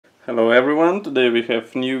Hello everyone, today we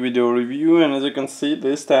have new video review, and as you can see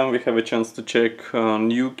this time we have a chance to check a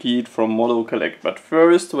new kit from Modelcollect. But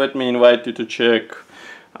first let me invite you to check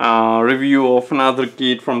a review of another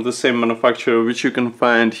kit from the same manufacturer, which you can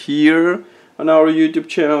find here on our YouTube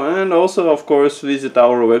channel, and also of course visit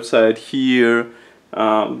our website here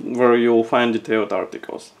where you'll find detailed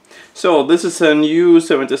articles. So this is a new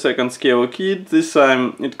 72nd scale kit. This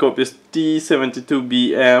time it copies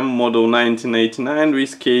T-72BM model 1989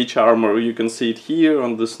 with cage armor. You can see it here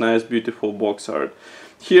on this nice beautiful box art.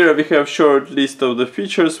 Here we have short list of the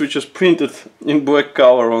features, which is printed in black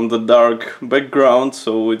color on the dark background,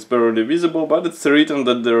 so it's barely visible, but it's written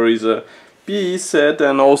that there is a PE set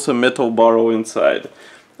and also metal barrel inside.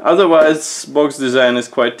 Otherwise, box design is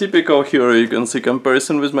quite typical. Here you can see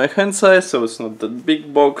comparison with my hand size, so it's not that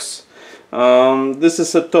big box. This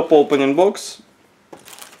is a top opening box.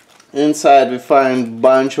 Inside we find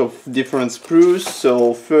bunch of different sprues.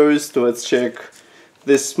 So first let's check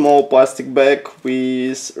this small plastic bag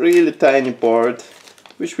with really tiny part,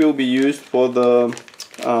 which will be used for the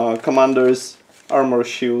commander's armor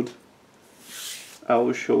shield. I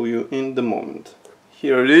will show you in the moment.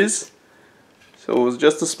 Here it is. So it's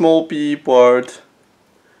just a small PE part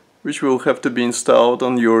which will have to be installed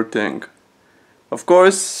on your tank. Of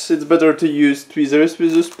course, it's better to use tweezers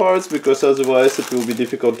with these parts, because otherwise it will be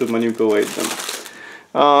difficult to manipulate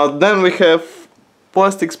them. Then we have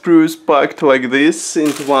plastic sprues packed like this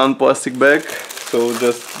into one plastic bag. So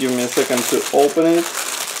just give me a second to open it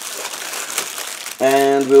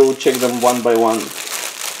and we'll check them one by one.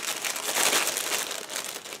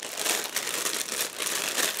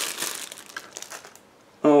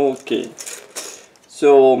 Okay,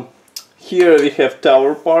 so here we have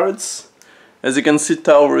tower parts. As you can see,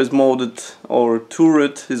 tower is molded, or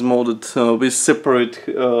turret is molded with separate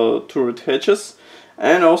turret hatches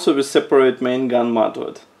and also with separate main gun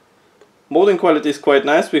motlet. Molding quality is quite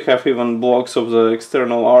nice. We have even blocks of the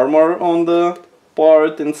external armor on the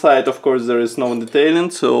part. Inside, of course, there is no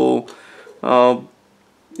detailing, so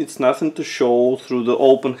it's nothing to show through the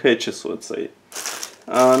open hatches, let's say.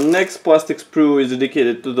 Next plastic sprue is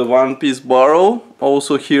dedicated to the one-piece barrel.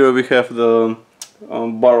 Also here we have the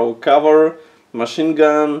barrel cover, machine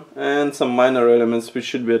gun, and some minor elements which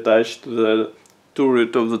should be attached to the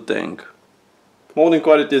turret of the tank. Molding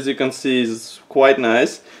quality, as you can see, is quite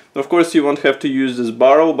nice. Of course you won't have to use this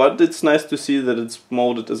barrel, but it's nice to see that it's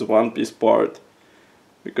molded as a one-piece part,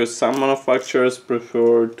 because some manufacturers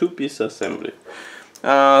prefer two-piece assembly.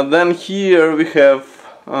 Then here we have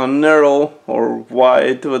a narrow or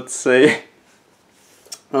wide, let's say,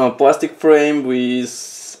 plastic frame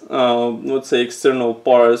with let's say external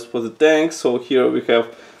parts for the tank. So here we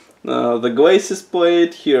have the glacis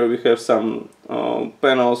plate, here we have some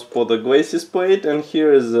panels for the glacis plate, and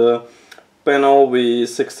here is a panel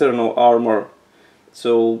with external armor.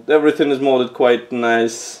 So everything is molded quite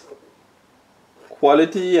nice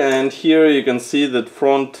quality, and here you can see that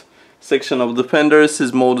front section of the fenders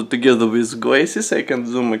is molded together with glacis. I can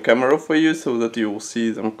zoom a camera for you so that you will see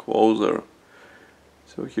them closer.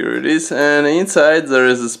 So here it is, and inside there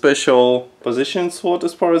is a special position slot,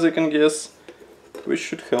 as far as I can guess, which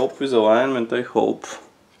should help with alignment, I hope.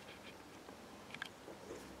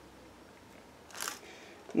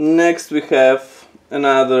 Next we have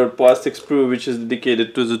another plastic sprue which is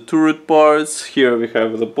dedicated to the turret parts. Here we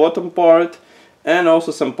have the bottom part and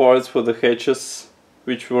also some parts for the hatches,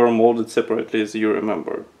 which were molded separately, as you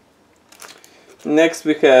remember. Next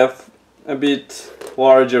we have a bit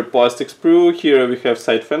larger plastic sprue. Here we have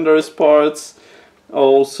side fenders parts,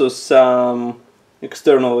 also some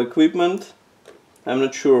external equipment. I'm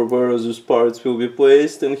not sure where those parts will be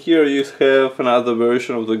placed. And here you have another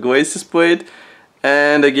version of the glacis plate.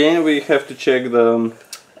 And again we have to check the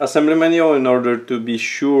assembly manual in order to be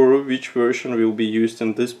sure which version will be used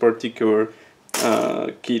in this particular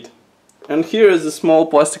kit. And here is a small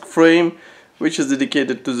plastic frame which is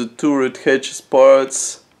dedicated to the turret hatches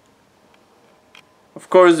parts. Of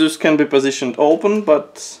course this can be positioned open,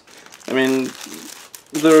 but I mean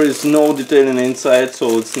there is no detailing inside,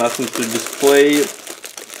 so it's nothing to display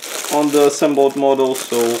on the assembled model,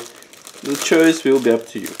 so the choice will be up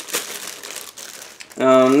to you.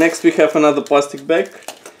 Next we have another plastic bag.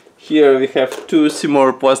 Here we have two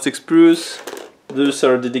similar plastic sprues. Those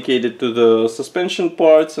are dedicated to the suspension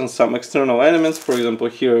parts and some external elements. For example,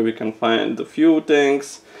 here we can find the fuel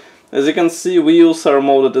tanks. As you can see, wheels are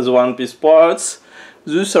molded as one-piece parts.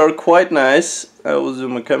 Those are quite nice. I will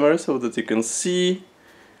zoom a camera so that you can see.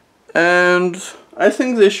 And I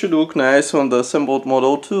think they should look nice on the assembled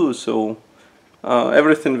model too. So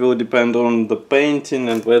everything will depend on the painting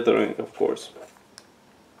and weathering, of course.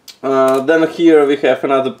 Then here we have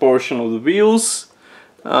another portion of the wheels.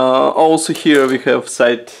 Also here we have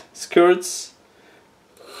side skirts.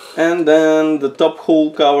 And then the top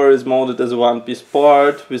hull cover is mounted as a one-piece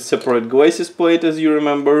part with separate glacis plate, as you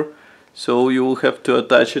remember. So you will have to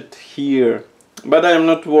attach it here. But I am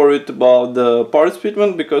not worried about the parts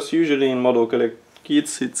fitment, because usually in Modelcollect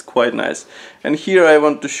kits it's quite nice. And here I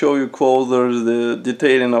want to show you closer the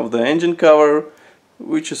detailing of the engine cover,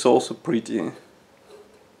 which is also pretty.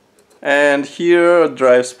 And here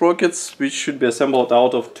drive sprockets, which should be assembled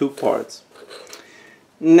out of two parts.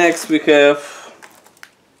 Next we have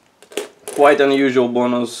quite unusual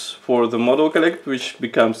bonus for the Modelcollect, which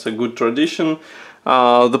becomes a good tradition.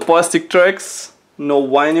 The plastic tracks, no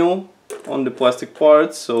vinyl on the plastic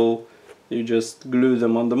parts, so you just glue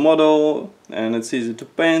them on the model and it's easy to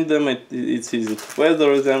paint them, it's easy to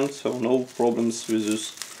weather them, so no problems with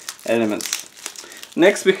these elements.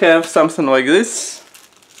 Next we have something like this.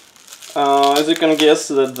 As you can guess,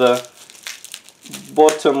 that the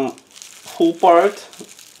bottom hull part,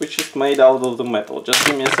 which is made out of the metal. Just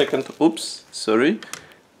give me a second. Oops, sorry.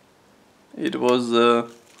 It was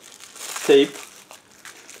tape.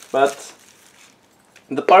 But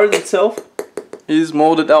the part itself is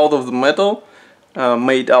molded out of the metal,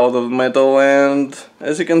 made out of metal, and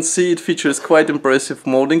as you can see, it features quite impressive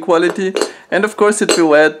molding quality, and of course it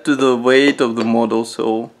will add to the weight of the model,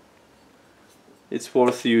 so it's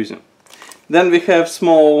worth using. Then we have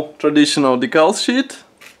small traditional decal sheet,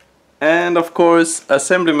 and of course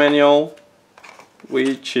assembly manual,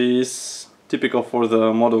 which is typical for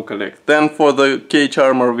the Modelcollect. Then for the cage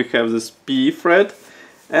armor we have this PE thread,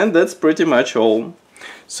 and that's pretty much all.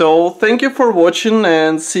 So thank you for watching,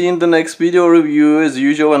 and see you in the next video review as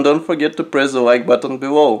usual, and don't forget to press the like button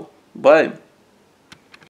below. Bye!